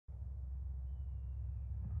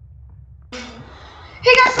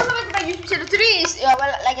Hey guys, welcome back to my YouTube channel. Today is, well,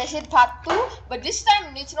 like I said, part 2. But this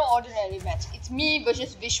time, it's no ordinary match. It's me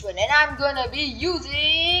versus Vieshwan. And I'm gonna be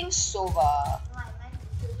using Sova.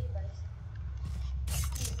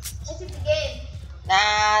 Let's do the game.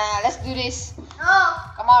 Nah, let's do this. No.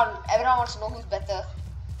 Come on, everyone wants to know who's better.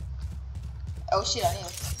 Oh shit, I need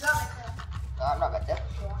to. Not better. No, I'm not better.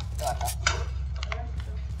 Yeah. No, I'm not.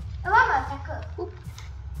 I'm an attacker. Oop.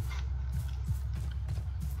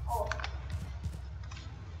 Oh.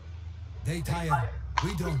 They tired.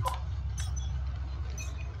 We don't.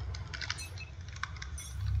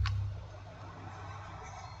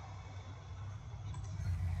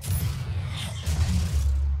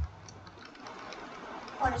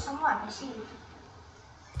 Oh, there's someone. I see.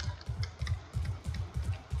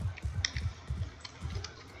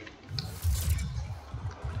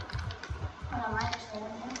 Oh, no, mine is over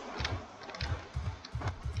here.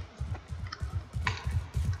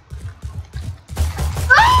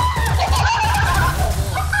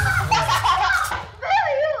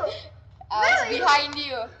 Behind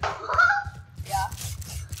you. Yeah.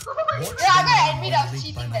 Yeah, I gotta admit I was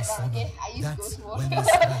cheating that one, okay? I used ghost mode.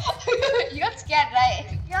 You got scared,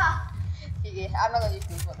 right? Yeah. Okay, I'm not gonna use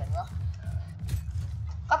ghost mode anymore.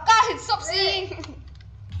 Kaka, stop seeing!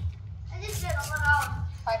 I just play a normal round.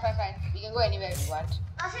 Fine. We can go anywhere we want.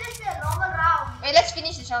 I said let's play a normal round. Wait, let's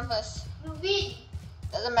finish this round first. You win.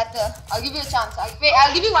 Doesn't matter. I'll give you a chance.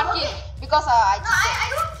 I'll give you one kill because I No, cheated. I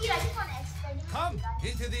don't kill. I just want to experiment. Come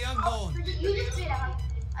into the unknown. You just play like how you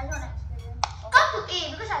play. I don't want to experiment. Come to A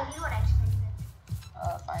because I really want to experiment.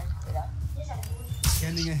 Fine. Wait up. Yes, I do.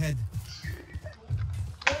 Scanning ahead.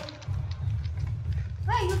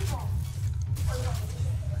 Where are you from? Oh, you're from this.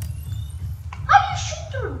 How do you shoot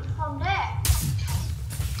through from there?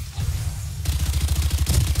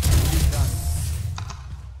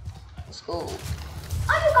 Let's go.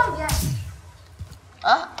 How do you come here?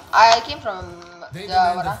 Huh? I came from They the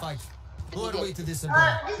demand what? the fight. Who are we to disobey?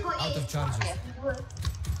 Just go A. Out of charges. Okay. Good.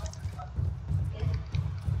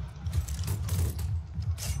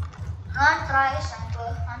 Han try sniper.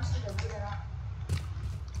 Han see the good enough.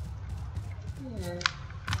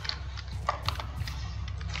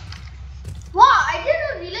 Wow, I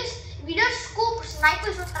didn't realize video scope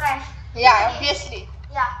sniper so trash. Yeah, obviously.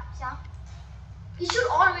 Yeah, yeah. He shoot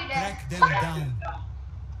all the way there. Track them down.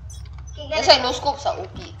 Okay, get That's it. why no scopes are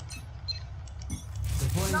OP.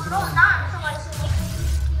 Deploying No, drone. nah, somebody should make me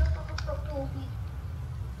to OP.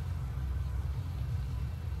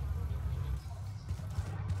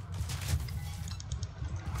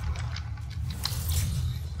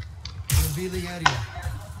 Revealing area.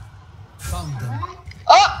 Found them.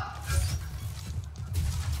 Oh!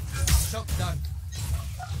 Shock dart.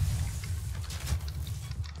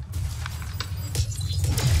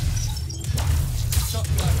 Shock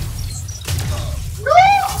dart. No!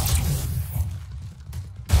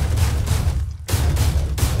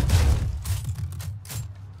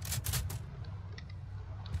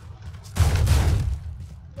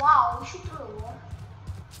 Wow, you shoot through the wall.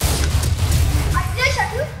 Did I shot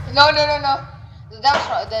you? No.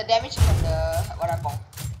 The damage from the water bomb.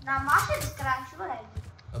 Nah, Marshall is cracked. What I do?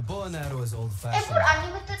 A bow and arrow is Hey, old-fashioned. put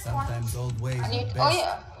unlimited Sometimes old ways I are need. best. Oh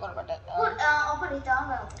yeah. What about that? Put operator on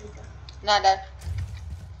the operator. Nah, that.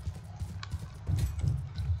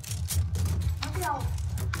 Okay, now.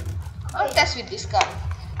 I'll test with this gun.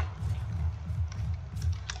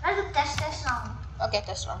 Let's do test now. Okay,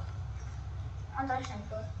 test one. On the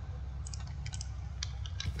sniper.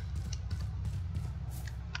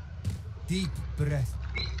 Deep breath.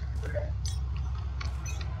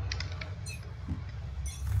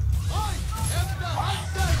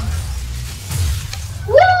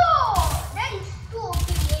 Whoa! That is too OP.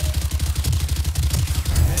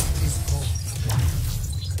 Death is cold.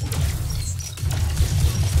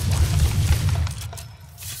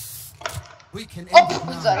 We can end Oh, it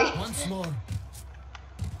now. sorry. Once more.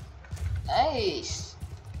 Nice.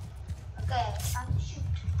 Okay, I'm shoot.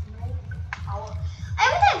 No power.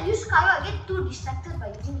 Every time I use Kyle, I get too distracted by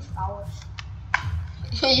using his powers.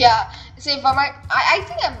 Yeah. See, for my, I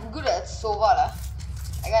think I'm good at Sova lah.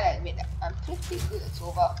 I gotta admit, I'm pretty good at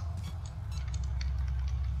Sova.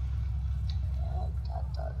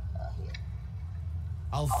 Here.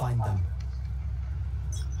 I'll find them.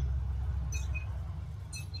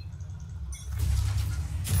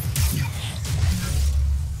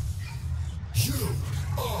 You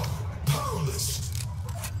are powerless.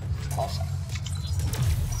 Awesome.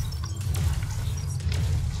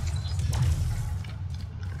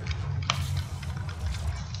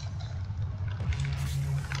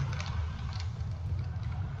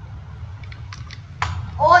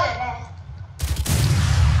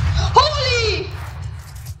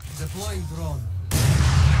 Deploying drone.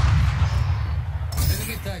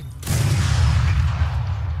 Enemy tag.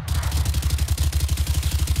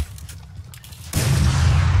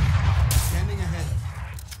 Scanning ahead.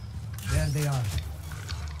 There they are.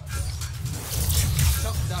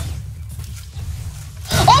 Shot down.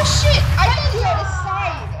 Oh shit! I thought you had a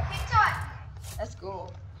side. Headshot. Let's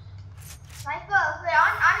go. Sniper. Wait,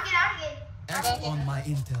 on again. Act on my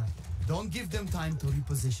intel. Don't give them time to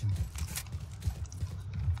reposition.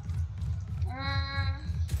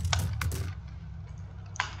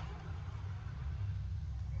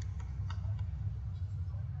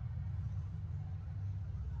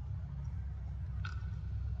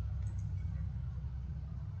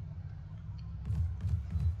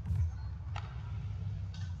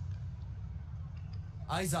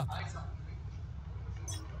 Eyes up.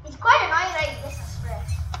 It's quite annoying, right? This is spread.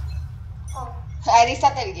 Oh. I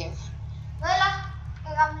restarted the game. Well,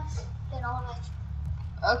 then all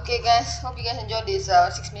right. Okay guys, hope you guys enjoyed this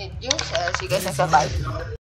 6-minute news. See you guys next time. Bye.